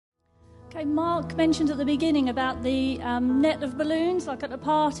Okay, Mark mentioned at the beginning about the net of balloons, like at a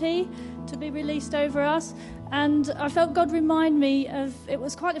party, to be released over us. And I felt God remind me of, it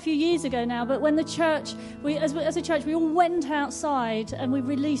was quite a few years ago now, but when the church, as a church, we all went outside and we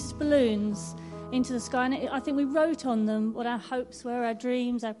released balloons into the sky. And I think we wrote on them what our hopes were, our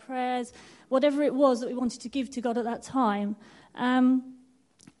dreams, our prayers, whatever it was that we wanted to give to God at that time.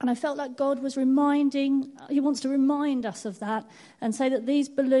 And I felt like God was he wants to remind us of that and say that these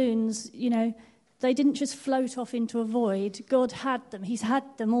balloons, they didn't just float off into a void. God had them. He's had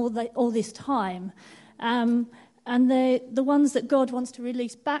them all this time. And the ones that God wants to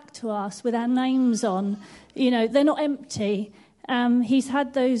release back to us with our names on, they're not empty. He's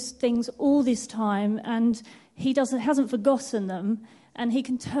had those things all this time, and he hasn't forgotten them, and he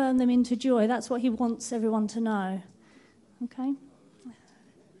can turn them into joy. That's what he wants everyone to know. Okay?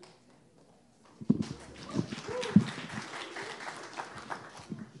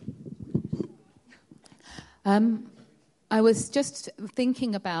 I was just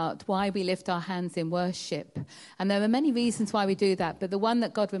thinking about why we lift our hands in worship. And there are many reasons why we do that. But the one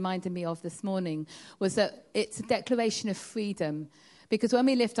that God reminded me of this morning was that it's a declaration of freedom. Because when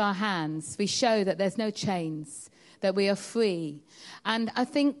we lift our hands, we show that there's no chains, that we are free. And I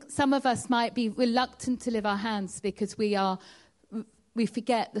think some of us might be reluctant to lift our hands because we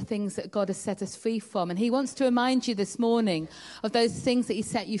forget the things that God has set us free from. And he wants to remind you this morning of those things that he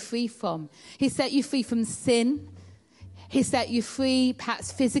set you free from. He set you free from sin. He set you free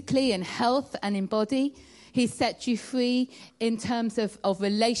perhaps physically in health and in body. He set you free in terms of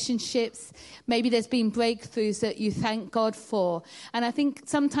relationships. Maybe there's been breakthroughs that you thank God for. And I think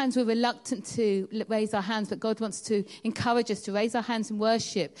sometimes we're reluctant to raise our hands, but God wants to encourage us to raise our hands in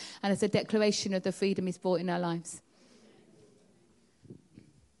worship and as a declaration of the freedom he's brought in our lives.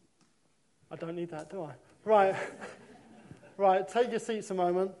 I don't need that, do I? Right, take your seats a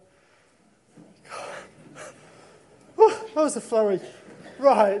moment. That was a flurry.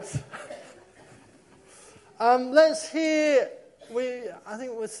 Right. Let's hear, I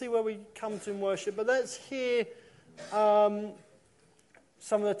think we'll see where we come to in worship, but let's hear some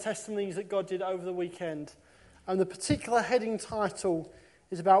of the testimonies that God did over the weekend. And the particular heading title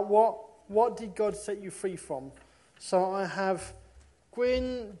is about what did God set you free from? So I have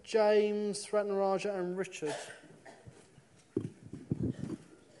Gwyn, James, Ratnaraja and Richard.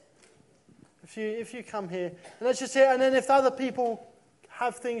 If you come here, and let's just hear, and then if other people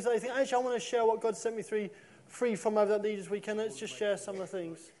have things that they think, actually I want to share what God set me free from over that Leaders Weekend, let's just share some of the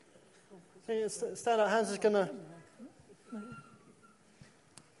things. Stand up, Hans is going to...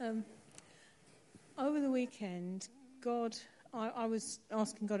 Over the weekend, I was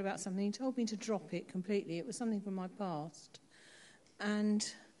asking God about something. He told me to drop it completely. It was something from my past. And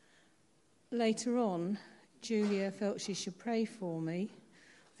later on, Julia felt she should pray for me.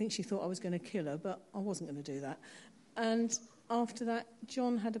 I think she thought I was going to kill her, but I wasn't going to do that. And after that,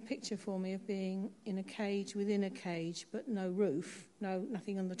 John had a picture for me of being in a cage within a cage, but no roof,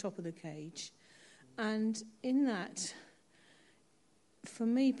 nothing on the top of the cage. And in that, for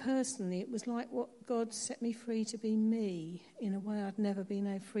me personally, it was like what God set me free to be me in a way I'd never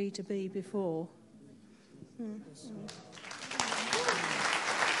been free to be before.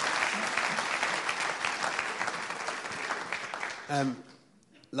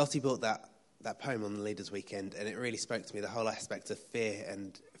 Lottie brought that poem on the Leaders Weekend, and it really spoke to me, the whole aspect of fear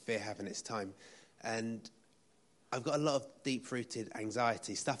and fear having its time. And I've got a lot of deep-rooted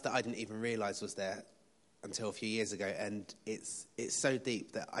anxiety, stuff that I didn't even realise was there until a few years ago, and it's so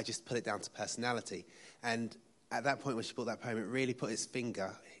deep that I just put it down to personality. And at that point when she brought that poem, God really put his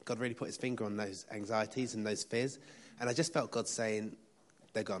finger on those anxieties and those fears, and I just felt God saying,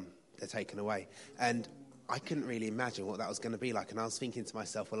 they're gone, they're taken away. And I couldn't really imagine what that was going to be like. And I was thinking to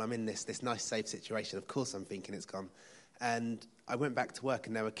myself, well, I'm in this nice, safe situation. Of course I'm thinking it's gone. And I went back to work,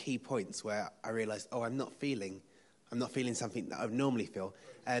 and there were key points where I realised, I'm not feeling something that I would normally feel.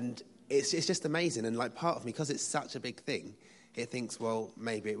 And it's just amazing. And like part of me, because it's such a big thing, it thinks, well,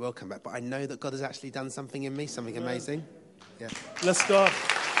 maybe it will come back. But I know that God has actually done something in me, something amazing. Yeah. Let's go.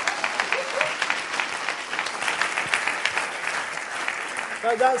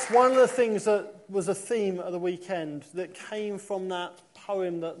 That's one of the things that was a theme of the weekend that came from that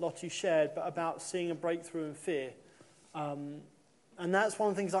poem that Lottie shared, but about seeing a breakthrough in fear. And that's one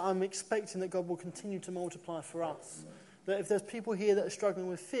of the things that I'm expecting that God will continue to multiply for us. That if there's people here that are struggling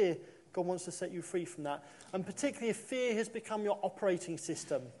with fear, God wants to set you free from that. And particularly if fear has become your operating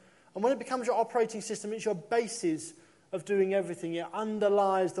system. And when it becomes your operating system, it's your basis of doing everything. It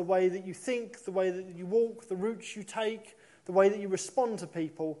underlies the way that you think, the way that you walk, the routes you take, the way that you respond to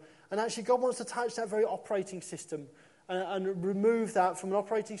people. And actually God wants to touch that very operating system and remove that from an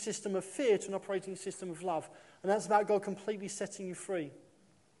operating system of fear to an operating system of love. And that's about God completely setting you free.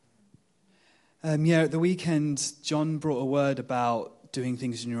 At the weekend, John brought a word about doing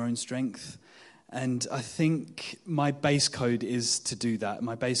things in your own strength. And I think my base code is to do that.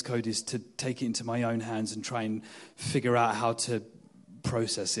 My base code is to take it into my own hands and try and figure out how to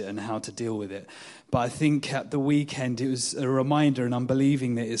process it and how to deal with it. But I think at the weekend it was a reminder, and I'm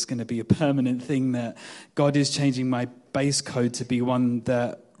believing that it's going to be a permanent thing, that God is changing my base code to be one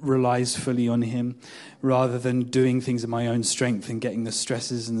that relies fully on him rather than doing things in my own strength and getting the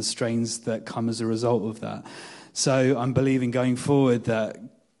stresses and the strains that come as a result of that. So I'm believing going forward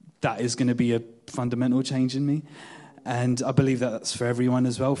that is going to be a fundamental change in me. And I believe that's for everyone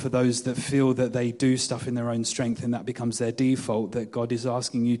as well, for those that feel that they do stuff in their own strength and that becomes their default, that God is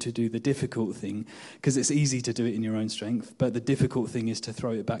asking you to do the difficult thing, because it's easy to do it in your own strength, but the difficult thing is to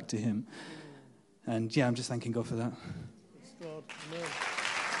throw it back to him. And I'm just thanking God for that.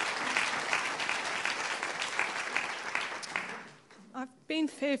 I've been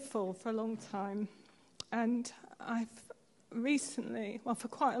fearful for a long time, and I've recently, for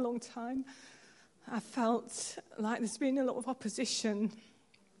quite a long time, I felt like there's been a lot of opposition,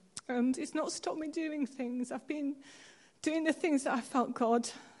 and it's not stopped me doing things. I've been doing the things that I felt God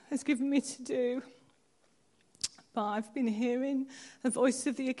has given me to do, but I've been hearing the voice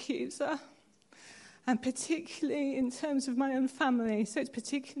of the accuser, and particularly in terms of my own family. So it's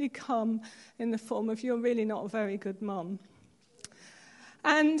particularly come in the form of, you're really not a very good mum.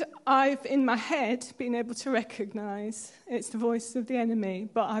 And I've, in my head, been able to recognise it's the voice of the enemy,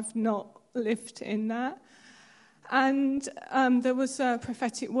 but I've not lived in that. And there was a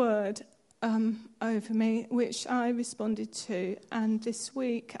prophetic word over me, which I responded to. And this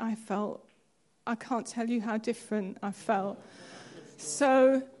week I can't tell you how different I felt.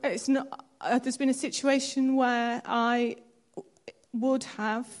 So it's not. There's been a situation where I would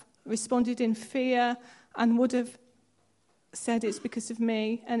have responded in fear and would have said it's because of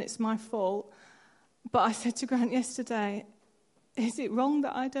me and it's my fault. But I said to Grant yesterday, is it wrong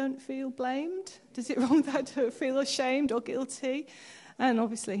that I don't feel blamed? Is it wrong that I don't feel ashamed or guilty? And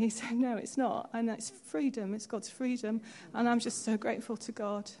obviously he said, no, it's not. And it's freedom. It's God's freedom. And I'm just so grateful to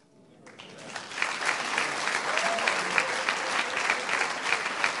God.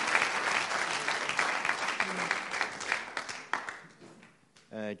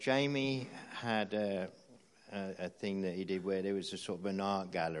 Jamie had a thing that he did where there was a sort of an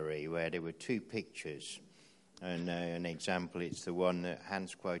art gallery where there were two pictures. And an example, it's the one that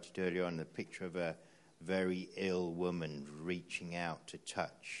Hans quoted earlier on, the picture of a very ill woman reaching out to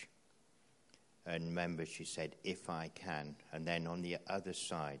touch. And remember, she said, if I can. And then on the other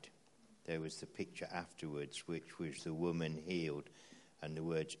side, there was the picture afterwards, which was the woman healed, and the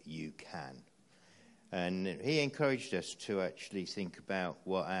words, you can. And he encouraged us to actually think about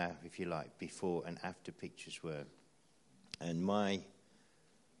what our, if you like, before and after pictures were. And my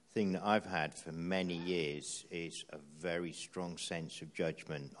thing that I've had for many years is a very strong sense of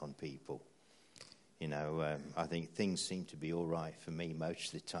judgment on people. You know, I think things seem to be all right for me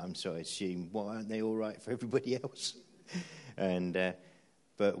most of the time, so I assume, why aren't they all right for everybody else? And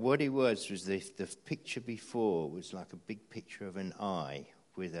but what it was the picture before was like a big picture of an eye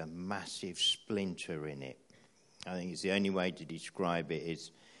with a massive splinter in it. I think it's the only way to describe it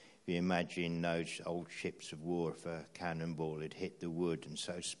is if you imagine those old ships of war, if a cannonball had hit the wood and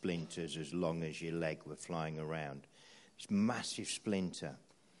so splinters as long as your leg were flying around. This massive splinter.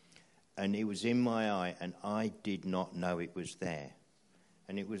 And it was in my eye, and I did not know it was there.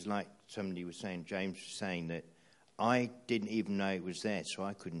 And it was like somebody was saying, James was saying, that I didn't even know it was there, so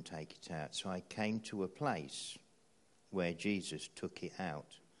I couldn't take it out. So I came to a place where Jesus took it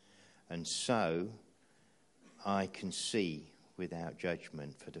out. And so I can see without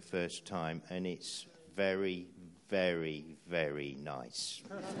judgment for the first time, and it's very, very, very nice.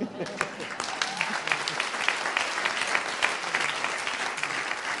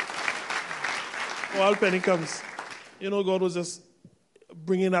 While Penny comes, God was just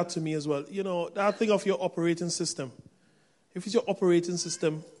bringing that to me as well. That thing of your operating system. If it's your operating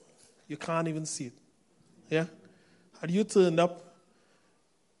system, you can't even see it. Yeah? Had you turned up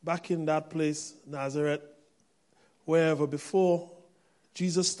back in that place, Nazareth, wherever, before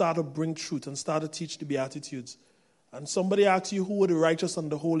Jesus started to bring truth and started to teach the Beatitudes, and somebody asked you who were the righteous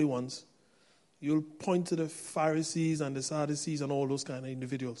and the holy ones, you'll point to the Pharisees and the Sadducees and all those kind of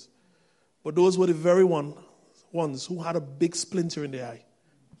individuals. But those were the very ones who had a big splinter in their eye,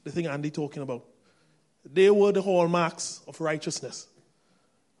 the thing Andy talking about. They were the hallmarks of righteousness.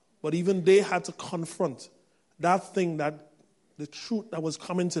 But even they had to confront that thing, that the truth that was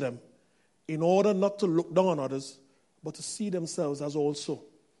coming to them, in order not to look down on others, but to see themselves as also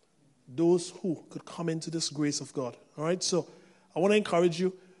those who could come into this grace of God. All right? So I want to encourage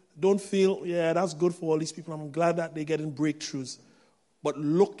you. Don't feel, yeah, that's good for all these people. I'm glad that they're getting breakthroughs. But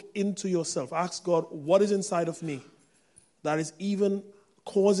look into yourself. Ask God, what is inside of me that is even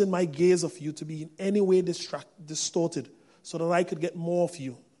causing my gaze of you to be in any way distorted, so that I could get more of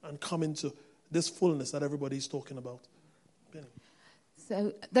you and come into this fullness that everybody's talking about. Benny.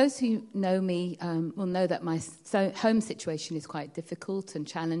 So those who know me will know that my home situation is quite difficult and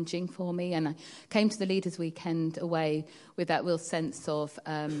challenging for me. And I came to the Leaders' Weekend away with that real sense of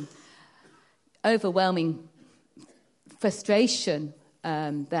overwhelming frustration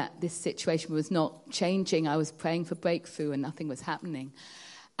that this situation was not changing. I was praying for breakthrough and nothing was happening.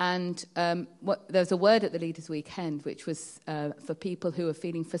 And there was a word at the Leaders' Weekend which was for people who are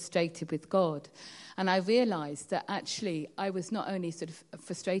feeling frustrated with God. And I realized that actually I was not only sort of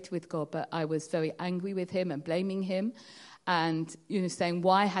frustrated with God, but I was very angry with him and blaming him and, saying,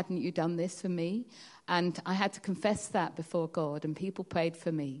 why hadn't you done this for me? And I had to confess that before God, and people prayed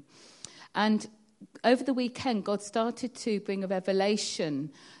for me. And over the weekend, God started to bring a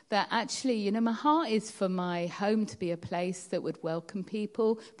revelation that actually, my heart is for my home to be a place that would welcome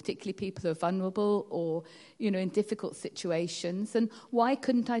people, particularly people who are vulnerable or, in difficult situations. And why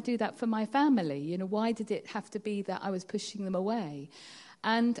couldn't I do that for my family? Why did it have to be that I was pushing them away?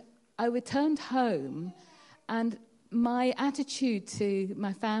 And I returned home, and my attitude to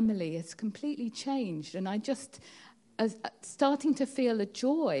my family has completely changed. And I just starting to feel a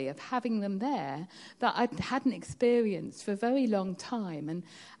joy of having them there that I hadn't experienced for a very long time. And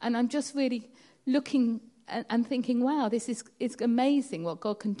I'm just really looking and thinking, wow, it's amazing what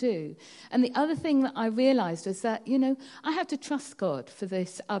God can do. And the other thing that I realized was that, I have to trust God for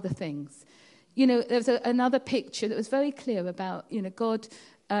this other things. There was another picture that was very clear about, God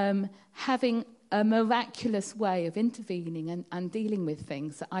having a miraculous way of intervening and dealing with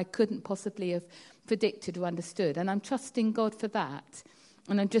things that I couldn't possibly have predicted or understood. And I'm trusting God for that.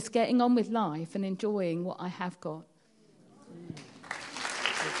 And I'm just getting on with life and enjoying what I have got.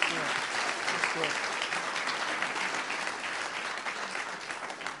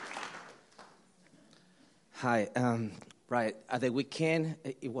 Hi. Right. At the weekend,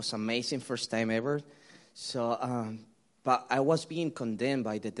 it was amazing, first time ever. So, but I was being condemned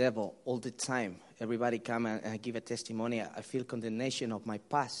by the devil all the time. Everybody come and give a testimony. I feel condemnation of my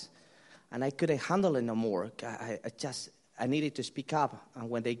past. And I couldn't handle it no more. I needed to speak up. And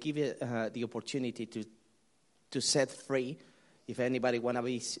when they give you the opportunity to set free, if anybody want to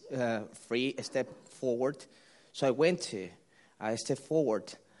be free, step forward. So I stepped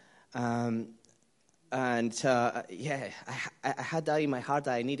forward. I had that in my heart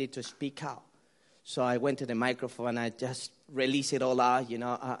that I needed to speak out. So I went to the microphone and I just released it all out,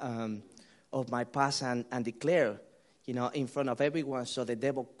 of my past and declare, in front of everyone, so the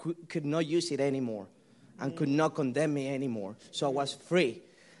devil could not use it anymore and could not condemn me anymore. So I was free.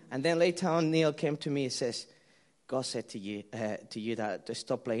 And then later on, Neil came to me and says, God said to you that to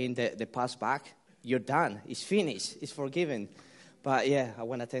stop playing the past back. You're done. It's finished. It's forgiven. But yeah, I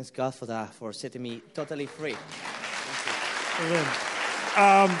want to thank God for that, for setting me totally free. Amen.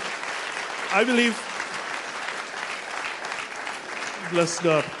 I believe, bless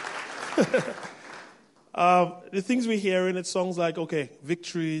God. The things we're hearing, it sounds like, okay,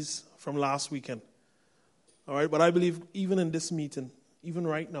 victories from last weekend. All right, but I believe even in this meeting, even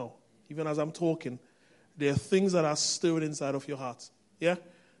right now, even as I'm talking, there are things that are stirred inside of your heart. Yeah?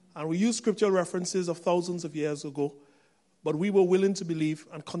 And we use scriptural references of thousands of years ago, but we were willing to believe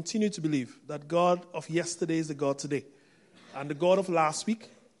and continue to believe that God of yesterday is the God today. And the God of last week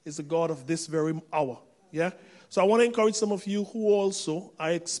is the God of this very hour. Yeah? So I want to encourage some of you who also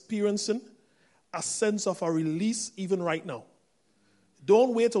are experiencing a sense of a release even right now.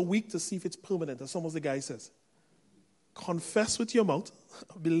 Don't wait a week to see if it's permanent, as some of the guy says. Confess with your mouth,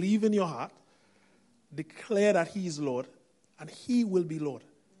 believe in your heart, declare that he is Lord, and he will be Lord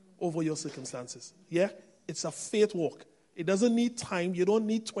over your circumstances. Yeah? It's a faith walk. It doesn't need time. You don't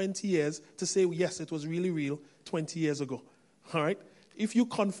need 20 years to say, yes, it was really real 20 years ago. All right? If you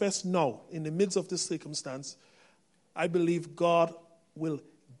confess now, in the midst of this circumstance, I believe God will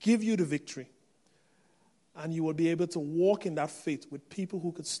give you the victory. And you will be able to walk in that faith with people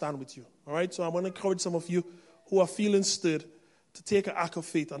who could stand with you. All right? So I want to encourage some of you who are feeling stirred to take an act of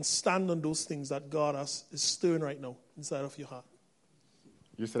faith and stand on those things that God is stirring right now inside of your heart.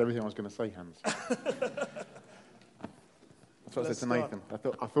 You said everything I was going to say, Hans. That's what I said to Nathan.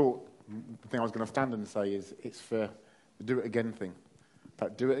 I thought the thing I was going to stand and say is it's for the do it again thing.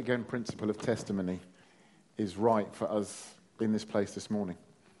 That do it again principle of testimony is right for us in this place this morning.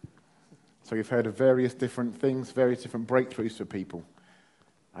 So we've heard of various different things, various different breakthroughs for people.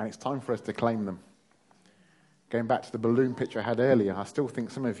 And it's time for us to claim them. Going back to the balloon picture I had earlier, I still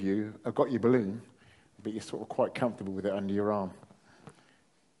think some of you have got your balloon, but you're sort of quite comfortable with it under your arm.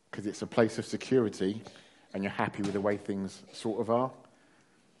 Because it's a place of security and you're happy with the way things sort of are.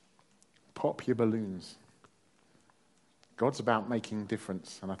 Pop your balloons. God's about making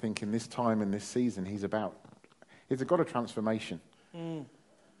difference. And I think in this time, in this season, He's a God of transformation.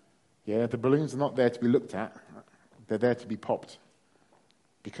 Yeah, the balloons are not there to be looked at. They're there to be popped.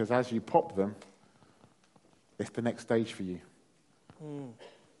 Because as you pop them, it's the next stage for you.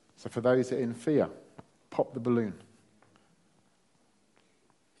 So for those that are in fear, pop the balloon.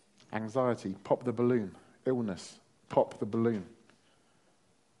 Anxiety, pop the balloon. Illness, pop the balloon.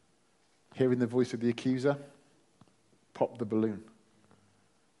 Hearing the voice of the accuser, pop the balloon.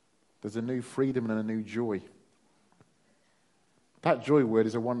 There's a new freedom and a new joy. That joy word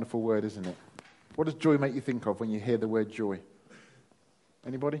is a wonderful word, isn't it? What does joy make you think of when you hear the word joy?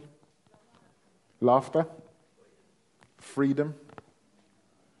 Anybody? Laughter? Freedom?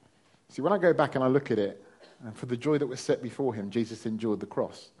 See, when I go back and I look at it, and for the joy that was set before Him, Jesus endured the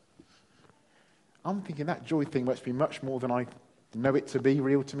cross. I'm thinking that joy thing must be much more than I know it to be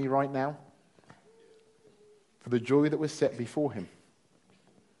real to me right now. For the joy that was set before Him.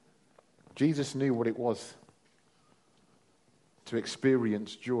 Jesus knew what it was to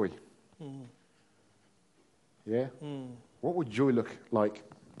experience joy. Yeah? What would joy look like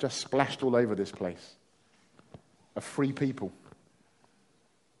just splashed all over this place? A free people.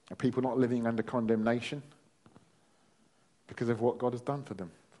 A people not living under condemnation because of what God has done for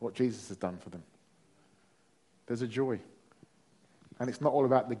them, what Jesus has done for them. There's a joy. And it's not all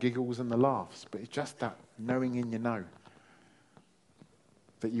about the giggles and the laughs, but it's just that knowing in your know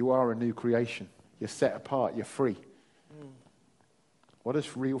that you are a new creation. You're set apart. You're free. What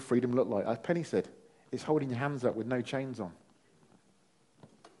does real freedom look like? As Penny said, it's holding your hands up with no chains on.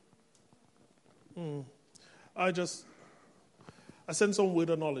 I send some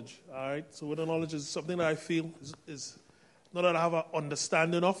word of knowledge, all right? So word of knowledge is something that I feel is not that I have an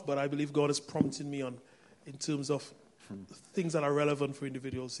understanding of, but I believe God is prompting me on in terms of things that are relevant for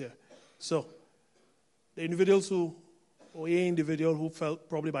individuals here. So the individuals who felt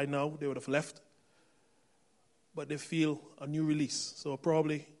probably by now they would have left, but they feel a new release. So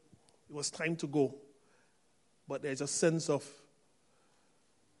probably it was time to go, but there's a sense of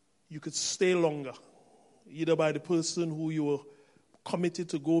you could stay longer, either by the person who you were committed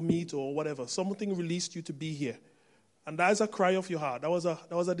to go meet or whatever. Something released you to be here. And that is a cry of your heart. That was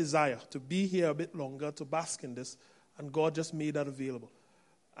a desire to be here a bit longer, to bask in this. And God just made that available.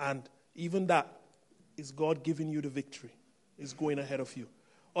 And even that is God giving you the victory. Is going ahead of you.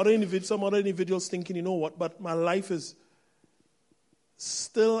 Some other individuals thinking, you know what, but my life is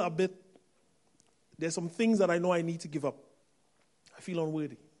still a bit, there's some things that I know I need to give up. I feel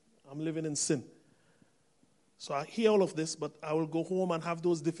unworthy. I'm living in sin. So I hear all of this, but I will go home and have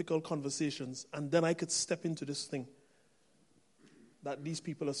those difficult conversations, and then I could step into this thing that these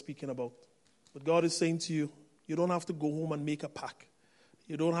people are speaking about. But God is saying to you, you don't have to go home and make a pack.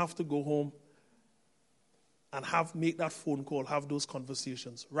 You don't have to go home and make that phone call, have those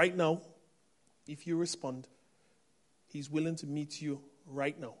conversations. Right now, if you respond, He's willing to meet you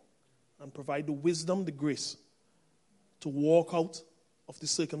right now and provide the wisdom, the grace to walk out of the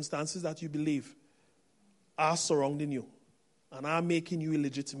circumstances that you believe are surrounding you and are making you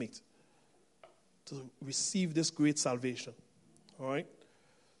illegitimate to receive this great salvation. All right?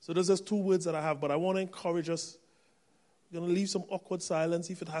 So those are 2 words that I have, but I want to encourage us. We're going to leave some awkward silence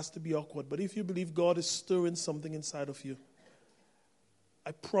if it has to be awkward. But if you believe God is stirring something inside of you,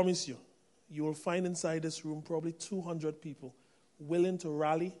 I promise you, you will find inside this room probably 200 people willing to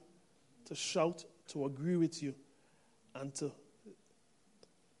rally, to shout, to agree with you, and to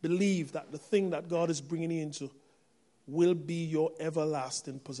believe that the thing that God is bringing you into will be your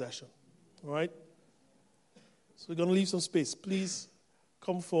everlasting possession. All right? So we're going to leave some space. Please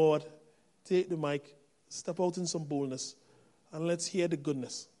come forward, take the mic, step out in some boldness, and let's hear the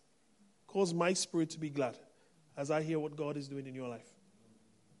goodness. Cause my spirit to be glad as I hear what God is doing in your life.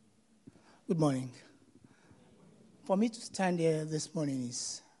 Good morning. For me to stand here this morning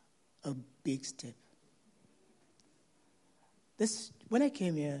is a big step. When I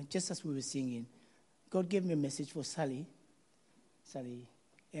came here, just as we were singing, God gave me a message for Sally,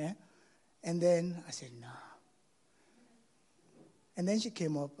 yeah? And then I said, no. And then she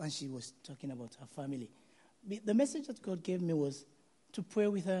came up and she was talking about her family. The message that God gave me was to pray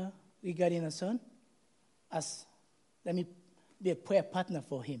with her regarding her son, let me be a prayer partner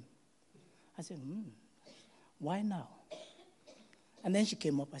for him. I said, why now? And then she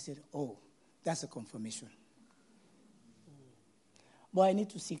came up. I said, That's a confirmation. But I need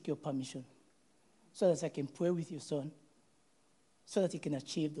to seek your permission so that I can pray with your son, so that he can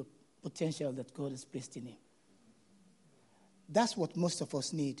achieve the potential that God has placed in him. That's what most of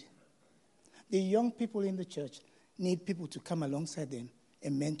us need. The young people in the church need people to come alongside them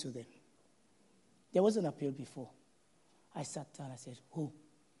and mentor them. There was an appeal before. I sat down and I said, oh,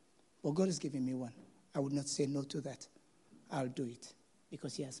 well, God has given me one. I would not say no to that. I'll do it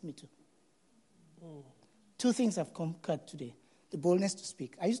because he asked me to. Two things I've conquered today. The boldness to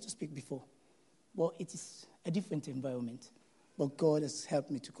speak. I used to speak before, but it is a different environment. But God has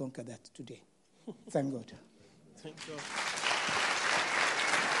helped me to conquer that today. Thank God. Thank God.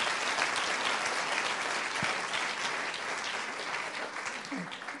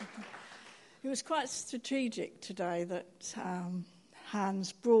 It was quite strategic today that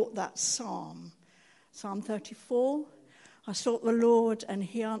Hans brought that psalm, Psalm 34. I sought the Lord, and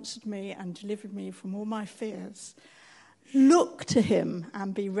he answered me and delivered me from all my fears. Look to him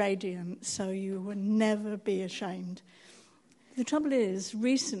and be radiant, so you will never be ashamed. The trouble is,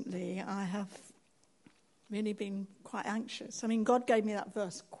 recently I have really been quite anxious. I mean, God gave me that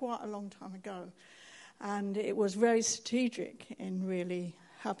verse quite a long time ago, and it was very strategic in really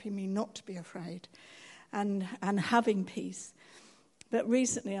helping me not to be afraid and having peace. But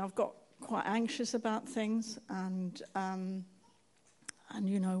recently I've got quite anxious about things, and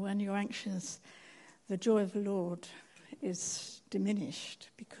you know, when you're anxious, the joy of the Lord is diminished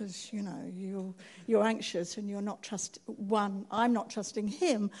because, you know, you're anxious and you're not I'm not trusting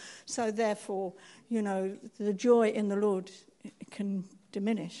him, so therefore, you know, the joy in the Lord can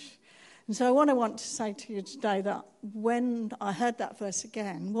diminish. And so what I want to say to you today, that when I heard that verse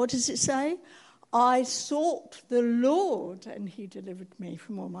again, what does it say? I sought the Lord and he delivered me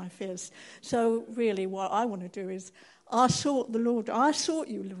from all my fears. So really what I want to do is I sought the Lord. I sought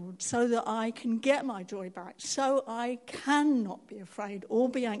you, Lord, so that I can get my joy back, so I cannot be afraid or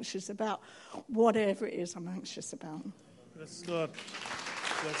be anxious about whatever it is I'm anxious about. Bless God.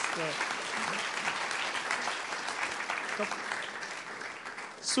 Bless God. Come.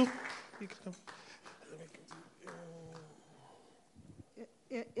 Sue, you can come.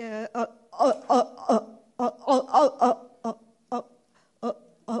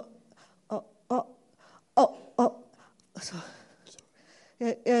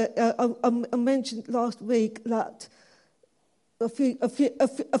 I mentioned last week that a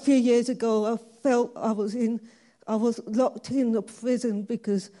few years ago I felt I was locked in a prison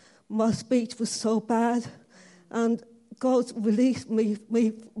because my speech was so bad, and God released me,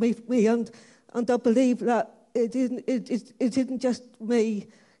 and I believe that it isn't just me;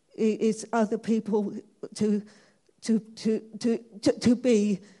 it's other people to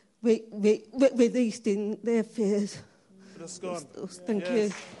be released in their fears. Bless God. Thank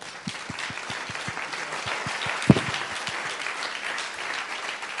you.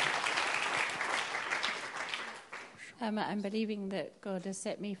 I'm believing that God has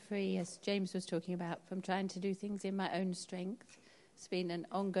set me free, as James was talking about, from trying to do things in my own strength. It's been an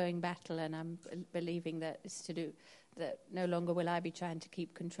ongoing battle, and I'm believing that it's to do that no longer will I be trying to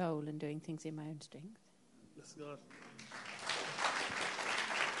keep control and doing things in my own strength. Bless God.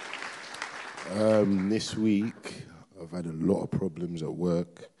 This week, I've had a lot of problems at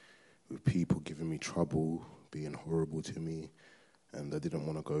work with people giving me trouble, being horrible to me, and I didn't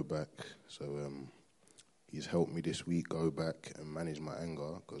want to go back. So he's helped me this week go back and manage my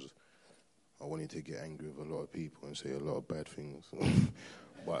anger, because I wanted to get angry with a lot of people and say a lot of bad things.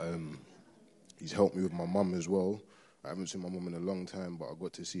 But he's helped me with my mum as well. I haven't seen my mum in a long time, but I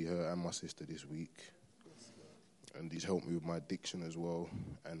got to see her and my sister this week. And he's helped me with my addiction as well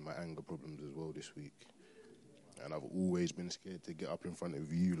and my anger problems as well this week. And I've always been scared to get up in front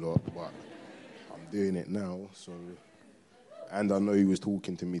of you lot, but I'm doing it now. So, and I know he was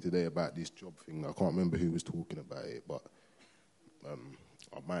talking to me today about this job thing. I can't remember who was talking about it, but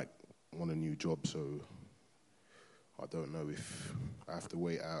I might want a new job, so I don't know if I have to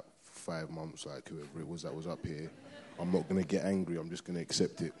wait out 5 months like whoever it was that was up here. I'm not going to get angry, I'm just going to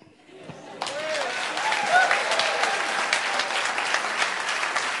accept it.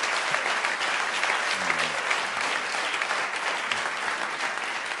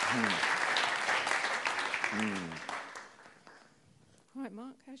 Right,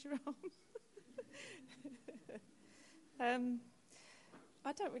 Mark, how's your arm?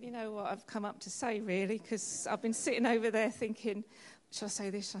 I don't really know what I've come up to say, really, because I've been sitting over there thinking, should I say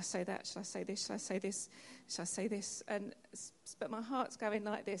this, should I say that, should I say this, should I say this, should I say this? But my heart's going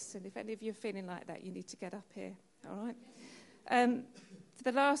like this, and if any of you are feeling like that, you need to get up here, all right? For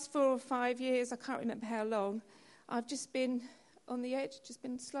the last 4 or 5 years, I can't remember how long, I've just been on the edge, just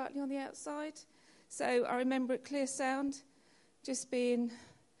been slightly on the outside. So I remember at Clear Sound just being,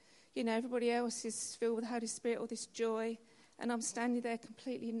 everybody else is filled with the Holy Spirit, all this joy, and I'm standing there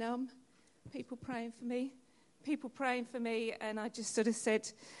completely numb. People praying for me, and I just sort of said,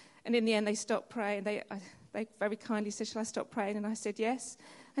 and in the end they stopped praying. They very kindly said, "Shall I stop praying?" And I said yes.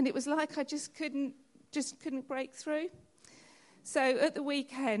 And it was like I just couldn't break through. So at the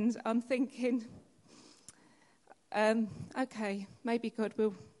weekend, I'm thinking, okay, maybe God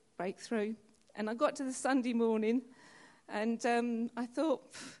will break through. And I got to the Sunday morning, and I thought,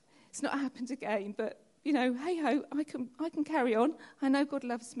 it's not happened again, but, hey-ho, I can carry on. I know God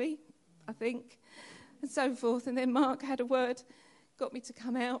loves me, I think, and so forth. And then Mark had a word, got me to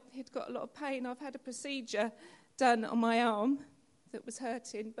come out. He'd got a lot of pain. I've had a procedure done on my arm that was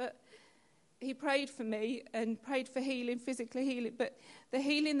hurting, but he prayed for me and prayed for healing, physically healing. But the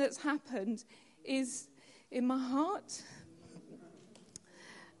healing that's happened is in my heart.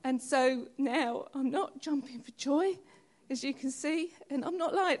 And so now I'm not jumping for joy, as you can see, and I'm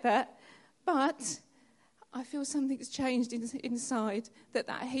not like that. But I feel something's changed inside, that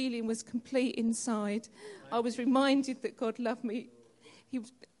healing was complete inside. I was reminded that God loved me.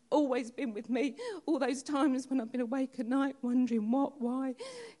 He's always been with me. All those times when I've been awake at night wondering why,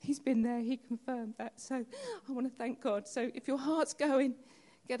 he's been there. He confirmed that. So I want to thank God. So if your heart's going,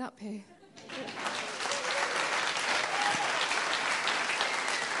 get up here.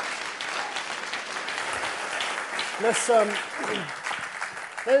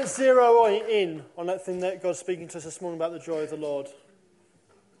 Let's zero in on that thing that God's speaking to us this morning about the joy of the Lord.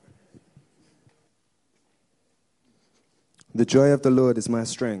 The joy of the Lord is my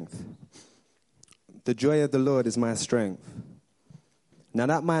strength. The joy of the Lord is my strength. Now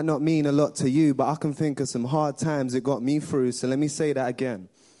that might not mean a lot to you, but I can think of some hard times it got me through, so let me say that again.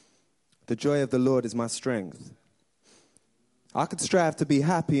 The joy of the Lord is my strength. I could strive to be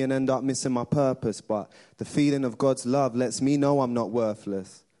happy and end up missing my purpose, but the feeling of God's love lets me know I'm not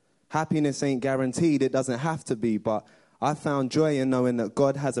worthless. Happiness ain't guaranteed, it doesn't have to be, but I found joy in knowing that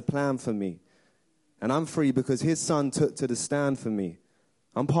God has a plan for me. And I'm free because his son took to the stand for me.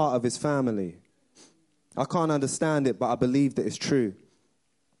 I'm part of his family. I can't understand it, but I believe that it's true.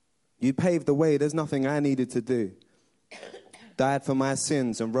 You paved the way, there's nothing I needed to do. Died for my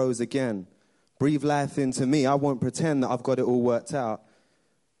sins and rose again. Breathe life into me. I won't pretend that I've got it all worked out.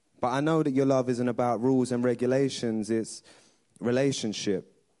 But I know that your love isn't about rules and regulations. It's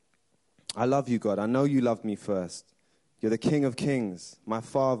relationship. I love you, God. I know you loved me first. You're the King of Kings, my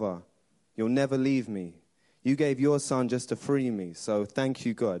Father. You'll never leave me. You gave your son just to free me. So thank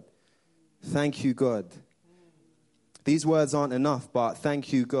you, God. Thank you, God. These words aren't enough, but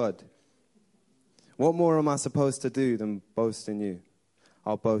thank you, God. What more am I supposed to do than boast in you?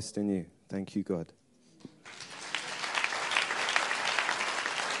 I'll boast in you. Thank you, God.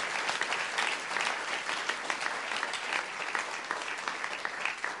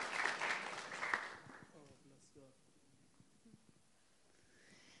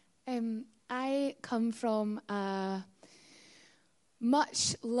 I come from a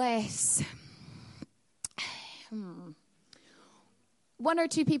much less... One or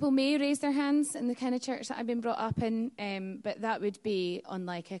two people may raise their hands in the kind of church that I've been brought up in, but that would be on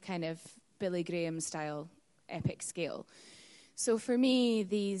like a kind of Billy Graham style epic scale. So for me,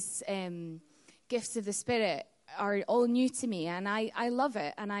 these gifts of the Spirit are all new to me, and I love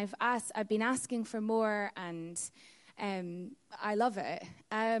it. And I've been asking for more, and I love it.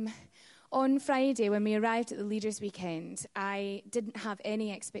 On Friday, when we arrived at the Leaders' Weekend, I didn't have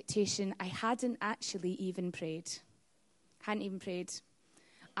any expectation. I hadn't actually even prayed. Hadn't even prayed.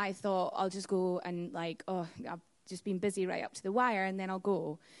 I thought I'll just go and I've just been busy right up to the wire, and then I'll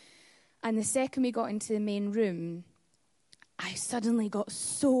go. And the second we got into the main room, I suddenly got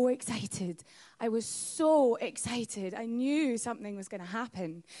so excited. I was so excited. I knew something was going to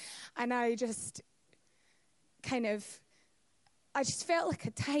happen. And I just felt like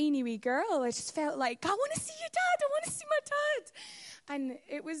a tiny wee girl. I just felt like, I want to see your dad. I want to see my dad. And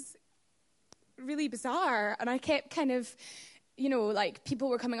it was really bizarre. And I kept people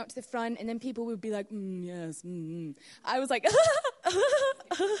were coming up to the front, and then people would be like, yes. I was like,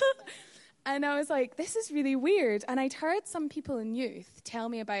 and I was like, this is really weird. And I'd heard some people in youth tell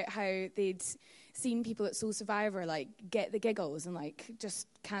me about how they'd seen people at Soul Survivor get the giggles and just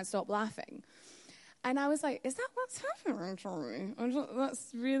can't stop laughing. And I was like, is that what's happening to me?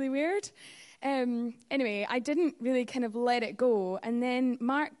 That's really weird. Anyway, I didn't really kind of let it go. And then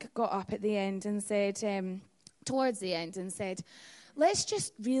Mark got up at the end and said, towards the end, and said, let's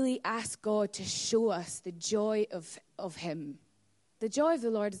just really ask God to show us the joy of him. The joy of the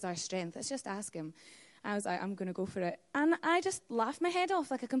Lord is our strength. Let's just ask him. I was like, I'm going to go for it. And I just laughed my head off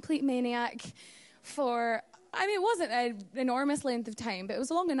like a complete maniac for, it wasn't an enormous length of time, but it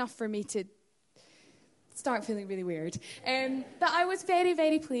was long enough for me to start feeling really weird. But I was very,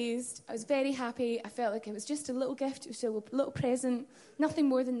 very pleased. I was very happy. I felt like it was just a little gift. It was a little present. Nothing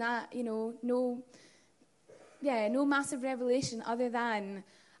more than that, no massive revelation other than,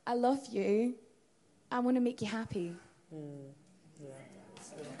 I love you. I want to make you happy.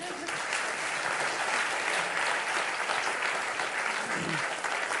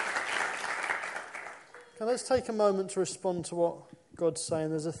 Now let's take a moment to respond to what God's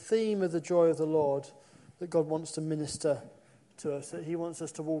saying. There's a theme of the joy of the Lord that God wants to minister to us, that he wants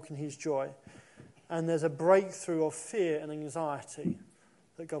us to walk in his joy. And there's a breakthrough of fear and anxiety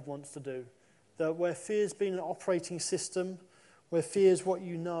that God wants to do. That where fear's been an operating system, where fear is what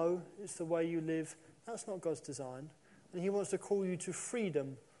you know, it's the way you live, that's not God's design. And he wants to call you to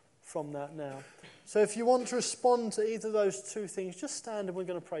freedom from that now. So if you want to respond to either of those two things, just stand and we're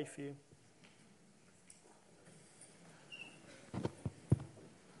going to pray for you.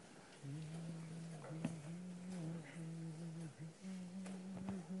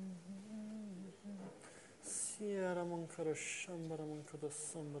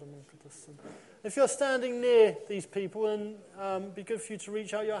 If you're standing near these people, then it'd be good for you to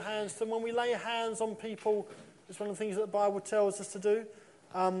reach out your hands to them. When we lay hands on people, it's one of the things that the Bible tells us to do.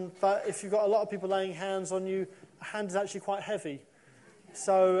 But if you've got a lot of people laying hands on you, a hand is actually quite heavy.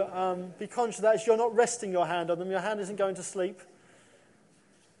 So be conscious of that. As you're not resting your hand on them, your hand isn't going to sleep.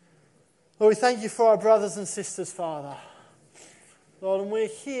 Lord, we thank you for our brothers and sisters, Father. Lord, and we're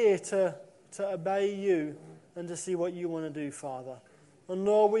here to obey you and to see what you want to do, Father. And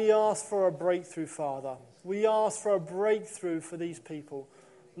Lord, we ask for a breakthrough, Father. We ask for a breakthrough for these people.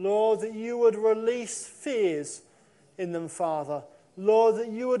 Lord, that you would release fears in them, Father. Lord, that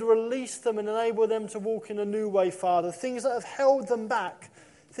you would release them and enable them to walk in a new way, Father. Things that have held them back,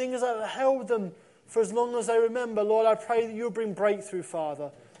 things that have held them for as long as they remember, Lord, I pray that you will bring breakthrough,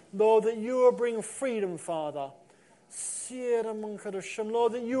 Father. Lord, that you will bring freedom, Father.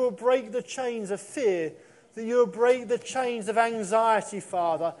 Lord, that you will break the chains of fear, that you will break the chains of anxiety,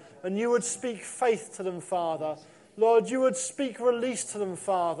 Father, and you would speak faith to them, Father. Lord, you would speak release to them,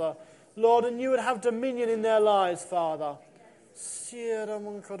 Father. Lord, and you would have dominion in their lives, Father.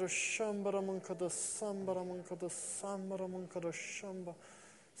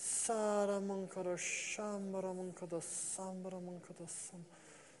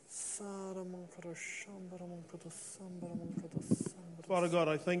 Father God,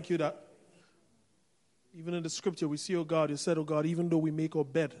 I thank you that even in the scripture we see, oh God, you said, oh God, even though we make our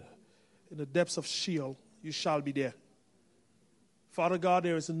bed in the depths of Sheol, you shall be there. Father God,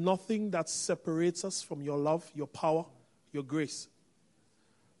 there is nothing that separates us from your love, your power, your grace.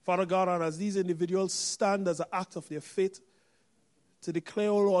 Father God, and as these individuals stand as an act of their faith to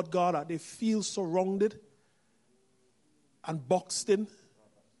declare, oh Lord God, that they feel surrounded and boxed in,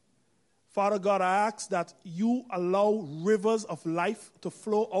 Father God, I ask that you allow rivers of life to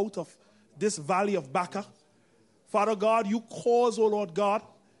flow out of this valley of Baca. Father God, you cause, oh Lord God,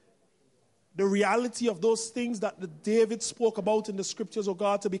 the reality of those things that David spoke about in the scriptures, oh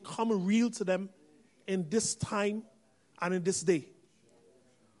God, to become real to them in this time and in this day.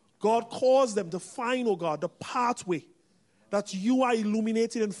 God, cause them to find, oh God, the pathway that you are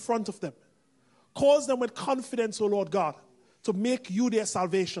illuminating in front of them. Cause them with confidence, oh Lord God, to make you their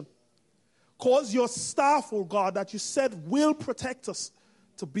salvation. Cause your staff, oh God, that you said will protect us,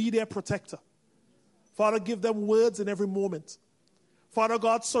 to be their protector. Father, give them words in every moment. Father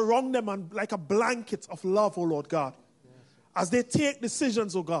God, surround them like a blanket of love, oh Lord God. As they take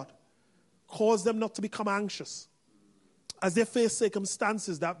decisions, oh God, cause them not to become anxious. As they face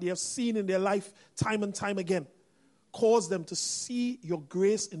circumstances that they have seen in their life time and time again, cause them to see your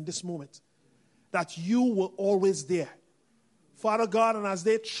grace in this moment, that you were always there. Father God, and as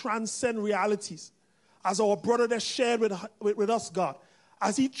they transcend realities, as our brother that shared with us, God,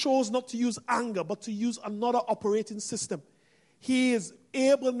 as he chose not to use anger, but to use another operating system, he is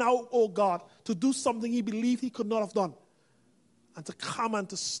able now, oh God, to do something he believed he could not have done, and to come and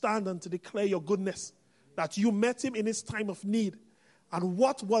to stand and to declare your goodness, that you met him in his time of need. And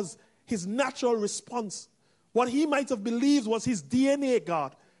what was his natural response? What he might have believed was his DNA,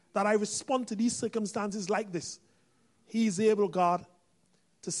 God, that I respond to these circumstances like this. He is able, God,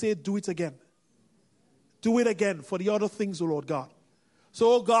 to say, do it again. Do it again for the other things, oh Lord God.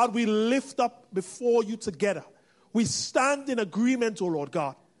 So, oh God, we lift up before you together. We stand in agreement, oh Lord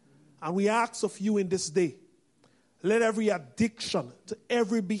God, and we ask of you in this day, let every addiction to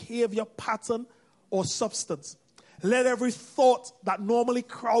every behavior pattern or substance, let every thought that normally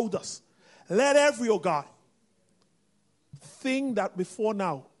crowd us, Let every, oh God, thing that before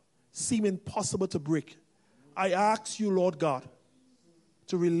now seemed impossible to break, I ask you, Lord God,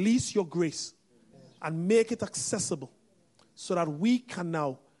 to release your grace and make it accessible so that we can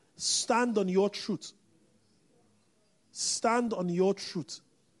now stand on your truth. Stand on your truth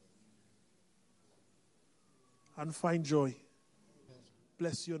and find joy.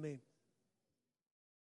 Bless your name.